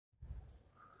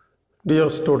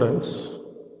Dear students,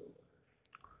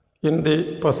 in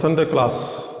the present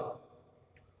class,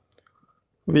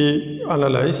 we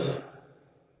analyze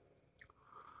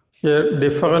a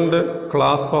different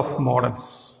class of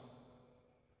models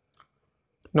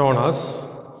known as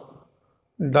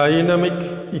dynamic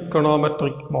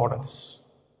econometric models.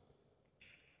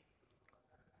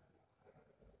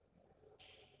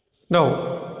 Now,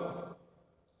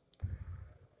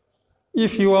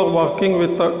 if you are working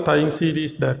with the time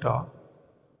series data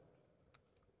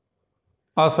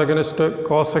as against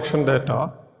cross-section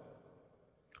data,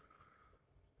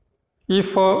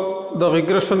 if the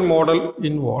regression model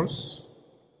involves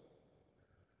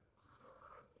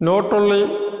not only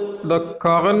the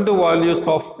current values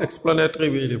of explanatory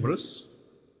variables,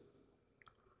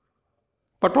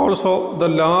 but also the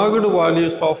lagged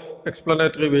values of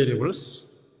explanatory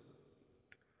variables,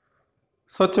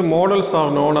 such models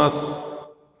are known as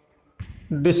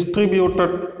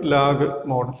distributed lag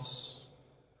models.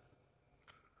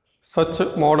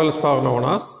 Such models are known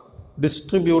as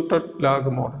distributed lag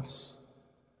models.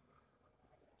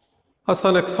 As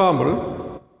an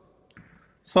example,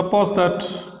 suppose that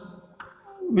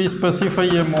we specify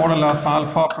a model as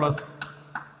alpha plus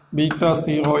beta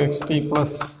 0 xt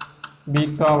plus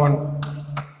beta 1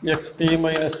 xt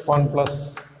minus 1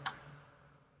 plus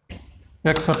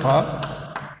etc.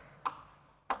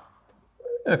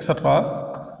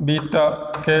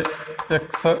 beta k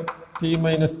x t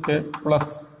minus k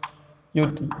plus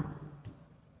ut.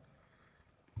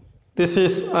 This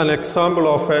is an example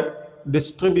of a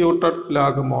distributed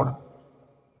lag model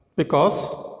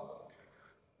because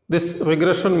this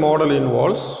regression model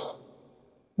involves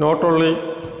not only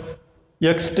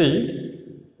xt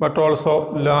but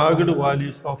also lagged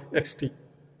values of xt,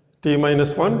 t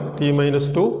minus 1, t minus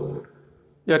 2,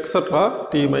 etc.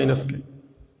 t minus k.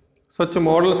 Such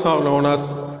models are known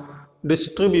as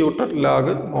distributed lag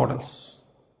models,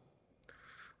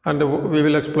 and we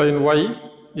will explain why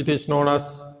it is known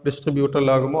as distributed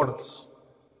lag models.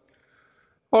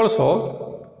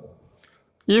 Also,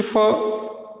 if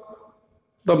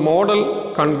the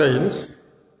model contains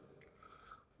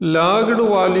lagged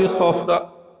values of the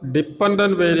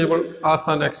dependent variable as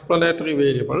an explanatory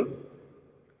variable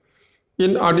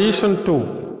in addition to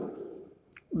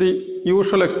the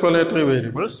usual explanatory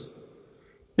variables,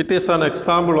 it is an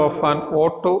example of an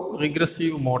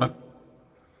autoregressive model.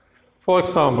 For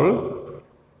example,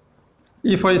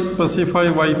 if I specify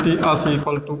yt as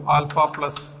equal to alpha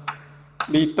plus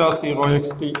beta 0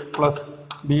 xt plus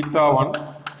beta 1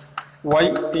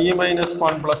 y t minus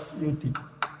 1 plus ut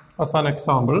as an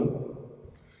example,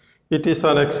 it is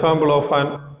an example of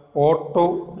an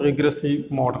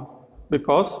autoregressive model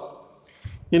because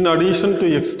in addition to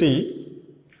xt,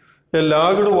 a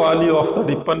lagged value of the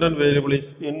dependent variable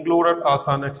is included as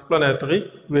an explanatory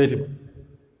variable.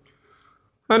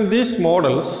 And these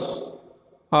models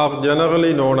are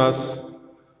generally known as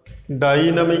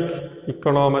dynamic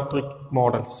econometric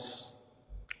models.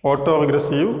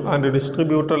 Autoregressive and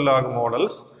distributed lag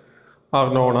models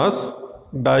are known as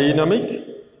dynamic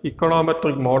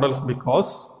econometric models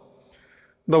because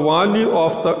the value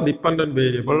of the dependent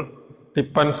variable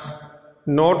depends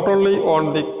not only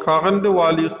on the current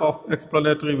values of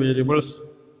explanatory variables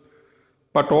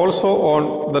but also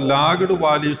on the lagged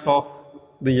values of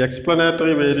the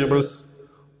explanatory variables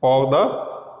of the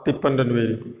dependent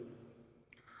variable.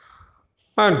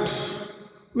 And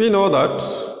we know that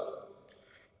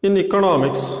in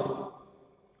economics,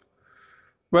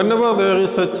 whenever there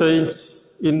is a change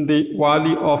in the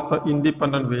value of the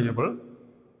independent variable,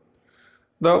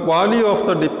 the value of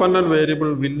the dependent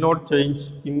variable will not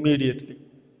change immediately.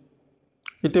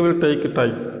 It will take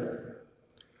time.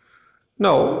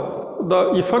 Now,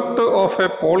 the effect of a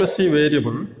policy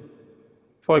variable,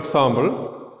 for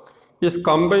example, is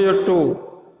compared to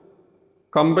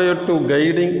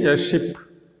guiding a ship.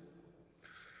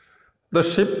 The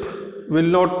ship will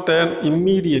not turn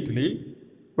immediately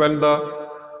when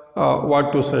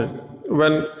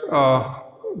when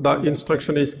the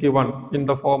instruction is given in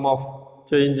the form of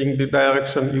changing the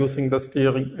direction using the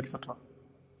steering, etc.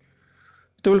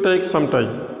 It will take some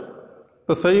time.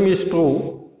 The same is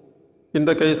true in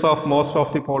the case of most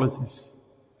of the policies.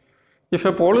 If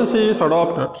a policy is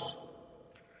adopted,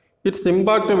 its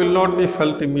impact will not be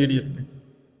felt immediately.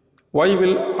 Y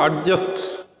will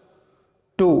adjust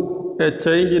to a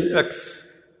change in X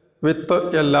with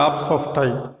a lapse of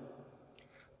time.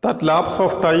 That lapse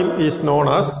of time is known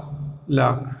as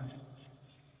lag.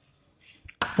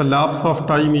 The lapse of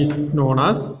time is known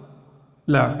as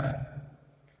lag.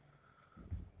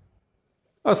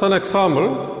 As an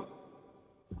example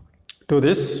to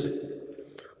this,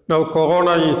 now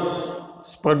corona is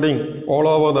spreading all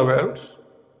over the world.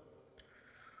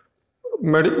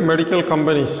 Medical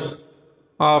companies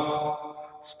are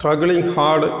struggling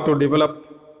hard to develop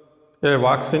a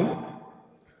vaccine,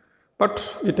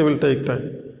 but it will take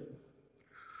time.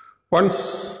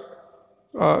 Once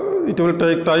it will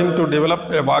take time to develop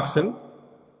a vaccine,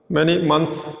 many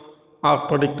months are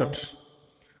predicted.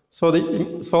 So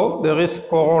there is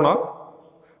corona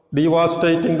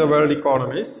devastating the world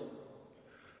economies,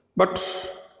 but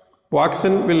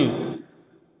vaccine will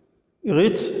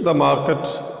reach the market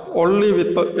only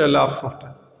with a lapse of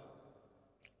time.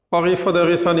 Or if there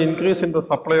is an increase in the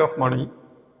supply of money,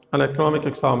 an economic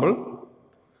example,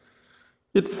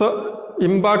 its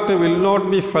impact will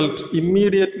not be felt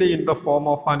immediately in the form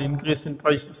of an increase in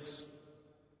prices.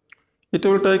 It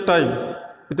will take time.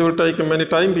 It will take many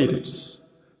time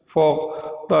periods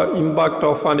for the impact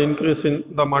of an increase in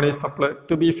the money supply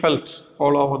to be felt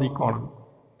all over the economy.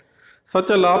 Such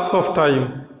a lapse of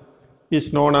time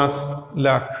is known as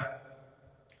lag.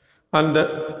 And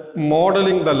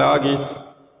modeling the lag is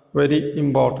very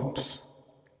important.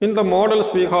 In the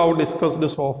models we have discussed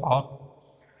so far,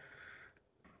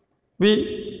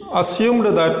 we assumed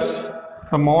that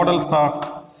the models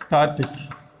are static.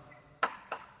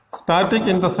 Static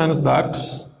in the sense that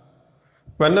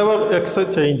whenever X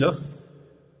changes,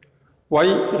 Y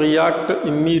react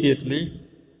immediately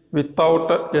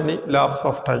without any lapse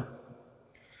of time.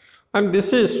 And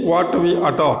this is what we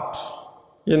adopt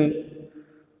in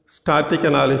static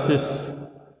analysis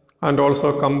and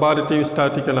also comparative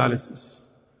static analysis.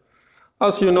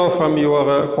 As you know from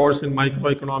your course in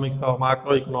microeconomics or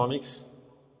macroeconomics,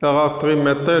 there are three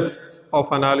methods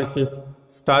of analysis: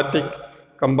 static,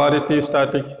 comparative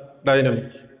static,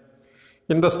 dynamic.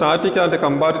 In the static and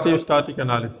comparative static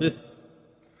analysis,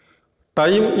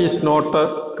 time is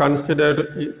not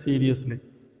considered seriously.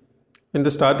 In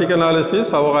the static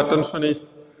analysis, our attention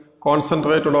is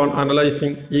concentrated on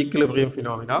analyzing equilibrium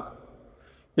phenomena.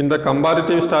 In the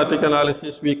comparative static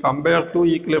analysis, we compare two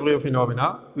equilibrium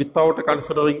phenomena without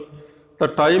considering the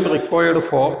time required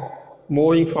for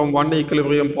moving from one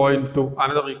equilibrium point to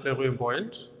another equilibrium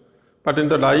point. But in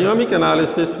the dynamic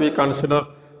analysis, we consider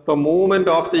the movement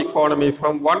of the economy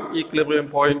from one equilibrium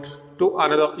point to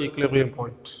another equilibrium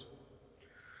point.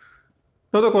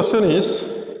 Now the question is,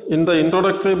 in the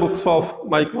introductory books of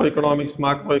microeconomics,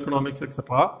 macroeconomics,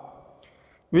 etc.,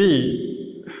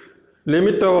 we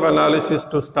limit our analysis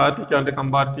to static and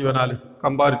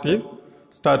comparative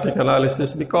static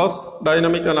analysis, because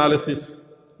dynamic analysis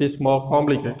is more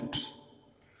complicated.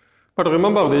 But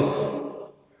remember this,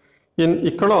 in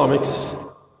economics,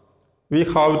 we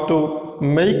have to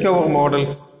make our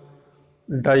models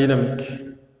dynamic,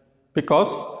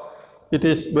 because it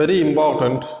is very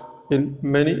important in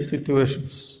many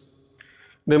situations.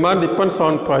 Demand depends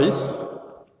on price,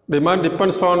 demand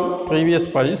depends on previous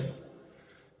price,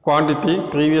 quantity,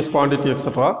 previous quantity,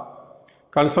 etc.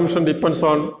 Consumption depends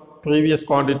on previous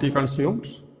quantity consumed.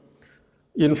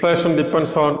 Inflation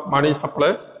depends on money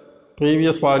supply,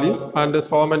 previous values, and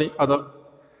so many other.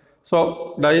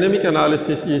 So dynamic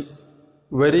analysis is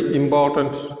very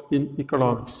important in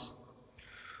economics.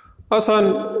 As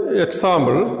an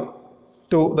example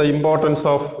to the importance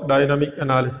of dynamic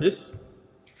analysis,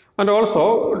 and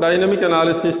also dynamic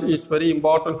analysis is very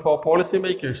important for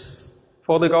policymakers,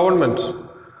 for the government,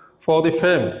 for the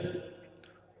firm.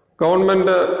 Government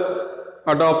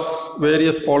adopts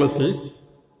various policies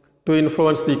to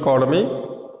influence the economy,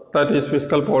 that is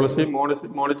fiscal policy,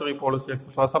 monetary policy,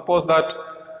 etc. Suppose that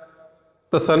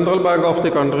the central bank of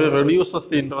the country reduces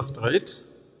the interest rate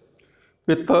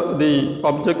with the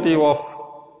objective of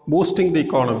boosting the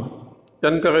economy,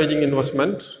 encouraging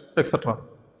investment, etc.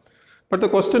 But the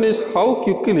question is, how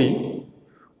quickly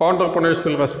entrepreneurs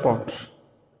will respond?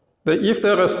 If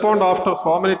they respond after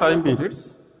so many time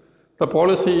periods, the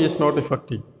policy is not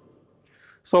effective.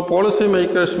 So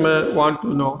policymakers may want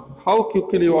to know how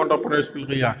quickly entrepreneurs will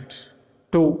react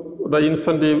to the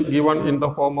incentive given in the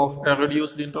form of a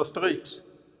reduced interest rate.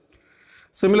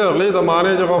 Similarly, the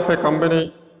manager of a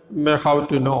company may have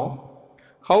to know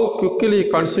how quickly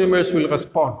consumers will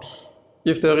respond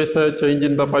if there is a change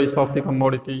in the price of the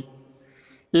commodity,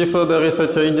 if there is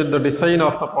a change in the design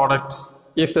of the product,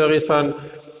 if there is a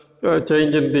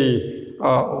change in the,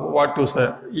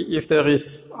 if there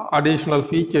is additional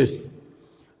features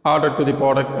added to the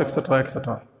product, etc.,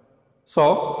 etc.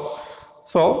 So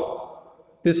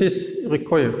this is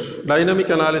required. Dynamic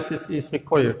analysis is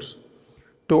required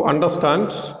to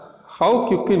understand how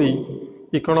quickly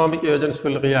economic agents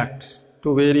will react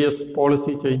to various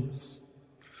policy changes.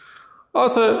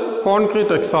 As a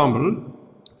concrete example,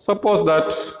 suppose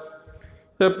that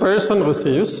a person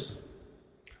receives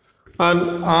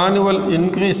an annual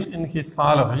increase in his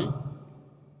salary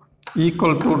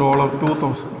equal to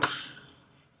 $2,000,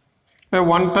 a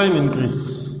one-time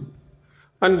increase,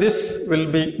 and this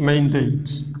will be maintained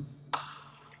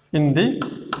in the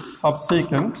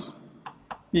subsequent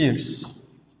years.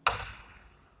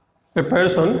 A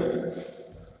person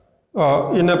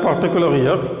in a particular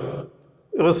year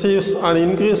receives an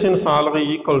increase in salary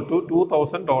equal to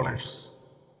 $2,000,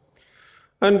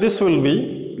 and this will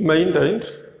be maintained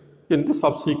in the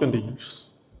subsequent years.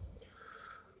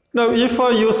 Now, if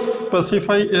you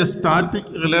specify a static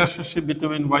relationship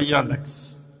between y and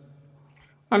x,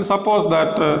 and suppose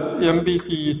that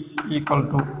MBC is equal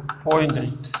to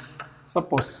 0.8,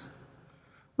 suppose,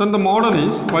 then the model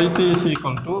is yt is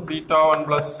equal to beta 1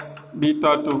 plus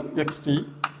beta 2 xt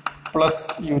plus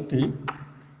ut.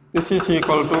 This is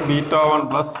equal to beta 1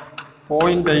 plus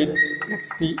 0.8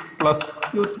 xt plus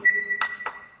ut.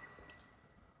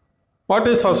 What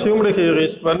is assumed here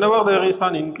is whenever there is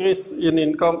an increase in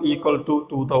income equal to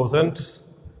 2000,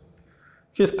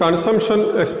 his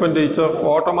consumption expenditure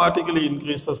automatically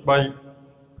increases by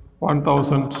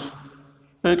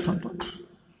 1,600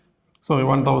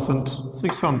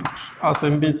 as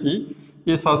MBC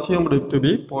is assumed to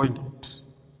be 0.8.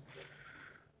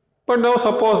 But now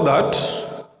suppose that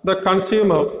the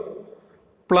consumer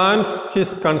plans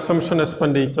his consumption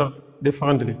expenditure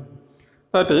differently.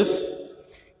 That is,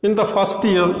 in the first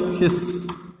year, his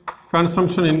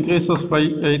consumption increases by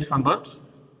 800.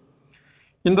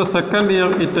 In the second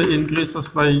year, it increases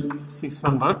by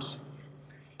 600.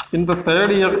 In the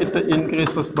third year, it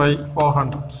increases by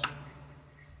 400.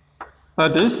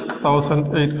 That is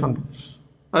 1,800.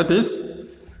 That is,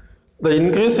 the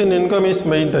increase in income is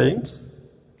maintained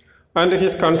and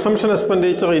his consumption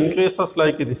expenditure increases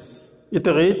like this. It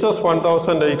reaches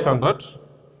 1,800.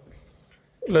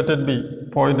 Let it be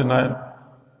 0.9.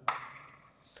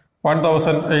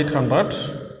 1,800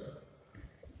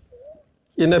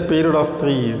 in a period of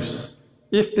 3 years.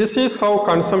 If this is how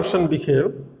consumption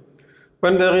behaves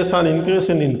when there is an increase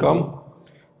in income,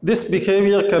 this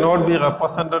behavior cannot be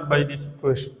represented by this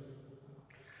equation.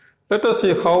 Let us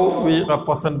see how we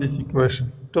represent this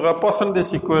equation. To represent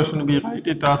this equation, we write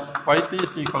it as yt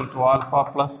is equal to alpha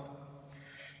plus.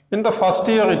 In the first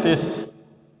year, it is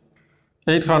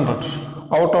 800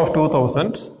 out of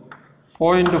 2000,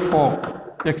 0.4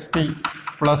 xt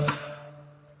plus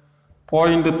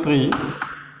 0.3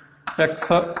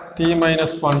 x t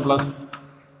minus 1 plus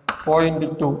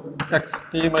 0.2 x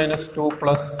t minus 2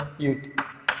 plus ut.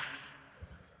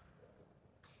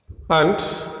 And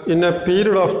in a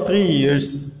period of 3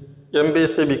 years,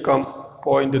 MBC become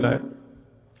 0.9.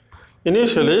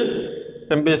 Initially,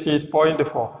 MBC is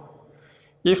 0.4.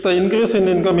 If the increase in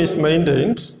income is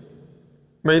maintained,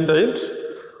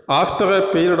 after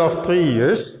a period of 3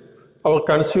 years, our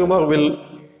consumer will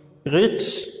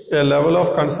reach a level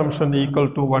of consumption equal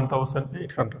to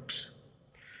 1,800.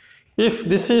 If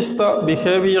this is the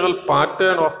behavioral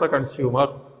pattern of the consumer,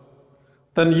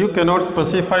 then you cannot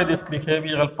specify this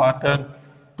behavioral pattern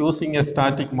using a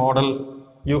static model.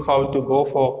 You have to go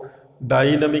for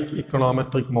dynamic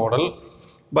econometric model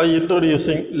by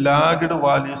introducing lagged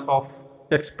values of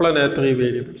explanatory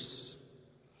variables.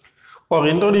 Or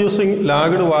introducing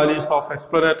lagged values of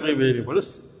explanatory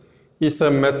variables is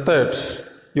a method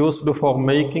used for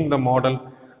making the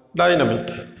model dynamic.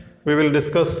 We will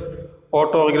discuss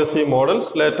autoregressive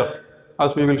models later.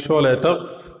 As we will show later,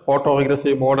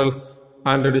 autoregressive models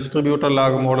and distributed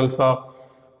lag models are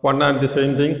one and the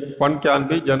same thing. One can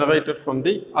be generated from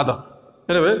the other.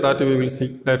 Anyway, that we will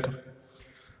see later.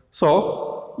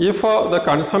 So, if the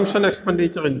consumption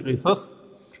expenditure increases,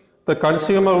 the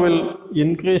consumer will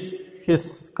increase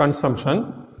his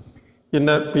consumption in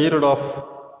a period of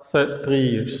say 3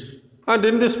 years. And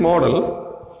in this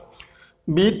model,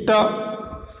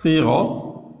 beta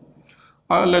 0,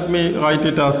 let me write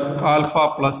it as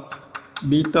alpha plus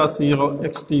beta 0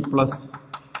 xt plus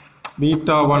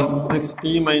beta 1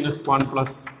 xt minus 1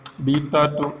 plus beta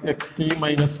 2 xt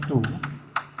minus 2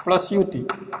 plus ut.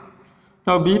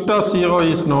 Now beta 0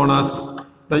 is known as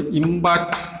the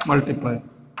impact multiplier.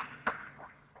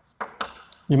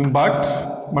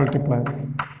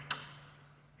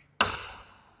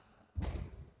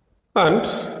 And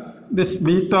this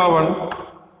beta 1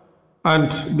 and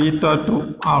beta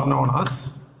 2 are known as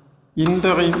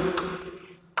interim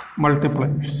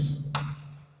multipliers.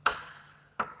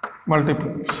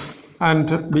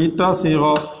 And beta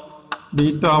 0,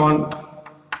 beta 1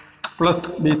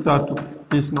 plus beta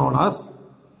 2 is known as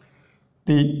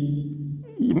the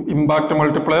impact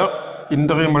multiplier,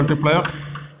 interim multiplier,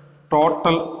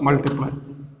 total multiplier.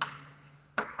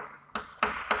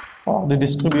 or the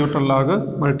distributed lag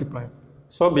multiplier.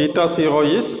 So beta 0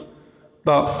 is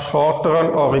the short run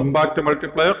or impact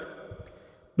multiplier.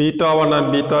 Beta 1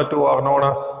 and beta 2 are known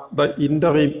as the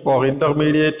interim or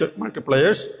intermediate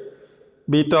multipliers.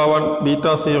 Beta 1,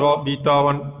 beta 0, beta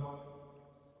 1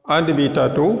 and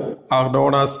beta 2 are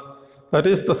known as, that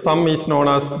is, the sum is known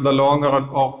as the long run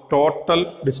or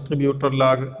total distributed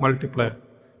lag multiplier.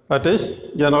 That is,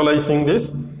 generalizing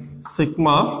this,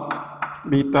 sigma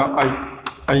beta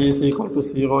I is equal to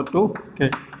 0 to k,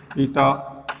 beta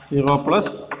 0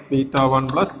 plus beta 1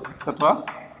 plus etc.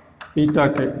 Beta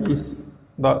k is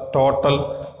the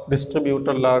total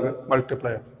distributed lag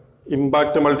multiplier.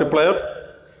 Impact multiplier,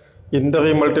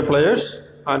 interim multipliers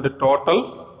and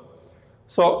total.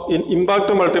 So in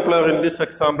impact multiplier in this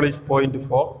example is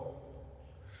 0.4.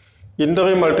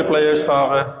 Interim multipliers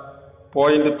are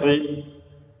 0.3,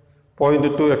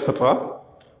 0.2 etc.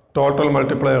 Total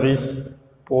multiplier is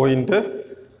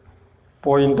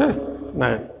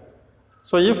 0.9.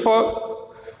 So if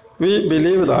we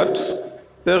believe that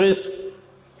there is,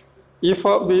 we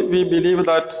believe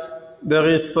that there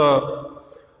is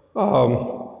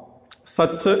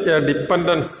such a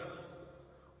dependence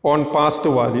on past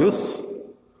values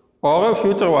or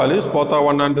future values, both are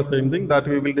one and the same thing, that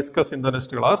we will discuss in the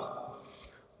next class,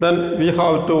 then we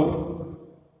have to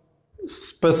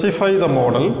specify the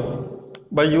model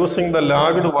by using the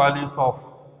lagged values of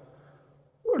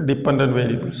dependent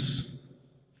variables.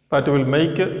 That will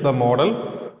make the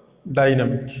model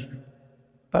dynamic.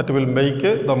 That will make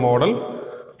the model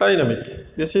dynamic.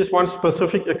 This is one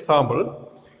specific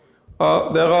example.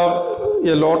 There are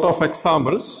a lot of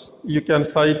examples you can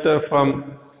cite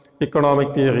from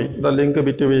economic theory, the link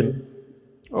between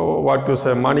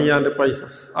money and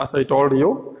prices. As I told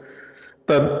you,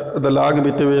 then the lag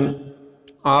between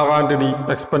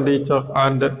R&D, expenditure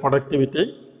and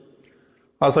productivity.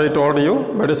 As I told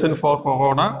you, medicine for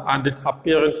corona and its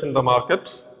appearance in the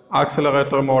market,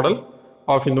 accelerator model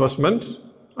of investment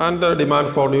and demand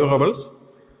for durables,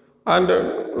 and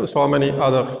so many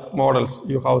other models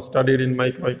you have studied in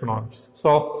microeconomics.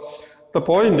 So the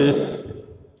point is,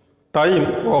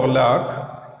 time or lag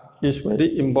is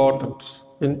very important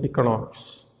in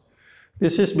economics.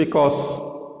 This is because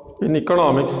in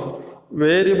economics,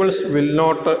 variables will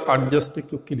not adjust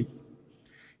quickly.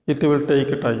 It will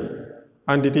take time,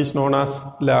 and it is known as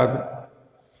lag.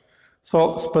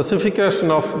 So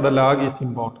specification of the lag is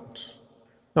important.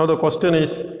 Now the question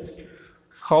is,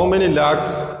 how many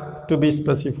lags to be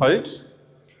specified,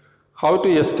 how to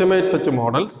estimate such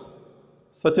models,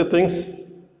 such things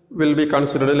will be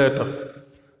considered later.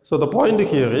 So the point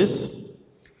here is,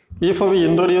 if we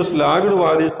introduce lagged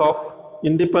values of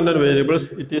independent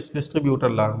variables, it is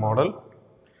distributed lag model.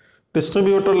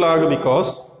 Distributed lag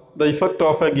because the effect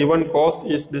of a given cause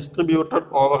is distributed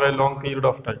over a long period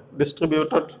of time.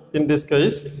 Distributed in this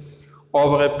case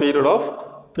over a period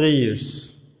of 3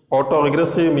 years.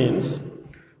 Autoregressive means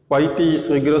yt is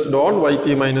regressed on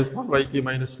yt minus 1, yt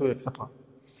minus 2, etc.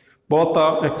 Both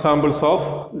are examples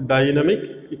of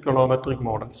dynamic econometric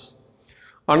models.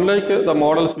 Unlike the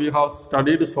models we have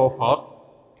studied so far,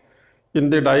 in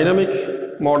the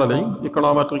dynamic modeling,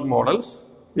 econometric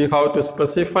models, we have to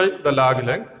specify the lag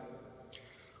length.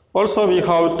 Also, we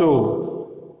have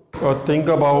to think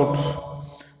about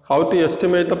how to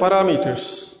estimate the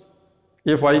parameters.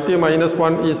 If yt minus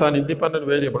 1 is an independent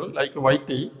variable like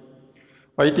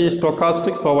yt is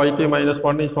stochastic, so yt minus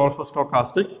 1 is also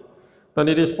stochastic, then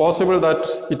it is possible that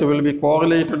it will be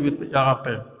correlated with the error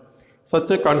term.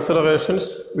 Such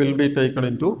considerations will be taken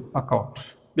into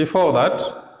account. Before that,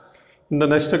 in the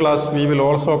next class, we will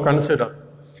also consider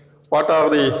what are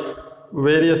the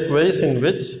various ways in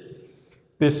which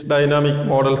these dynamic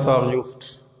models are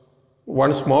used.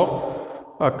 Once more,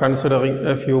 considering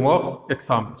a few more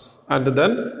examples, and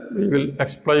then we will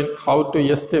explain how to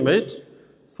estimate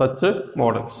such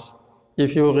models.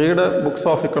 If you read books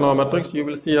of econometrics, you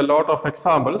will see a lot of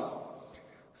examples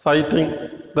citing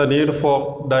the need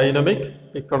for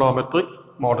dynamic econometric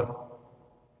model.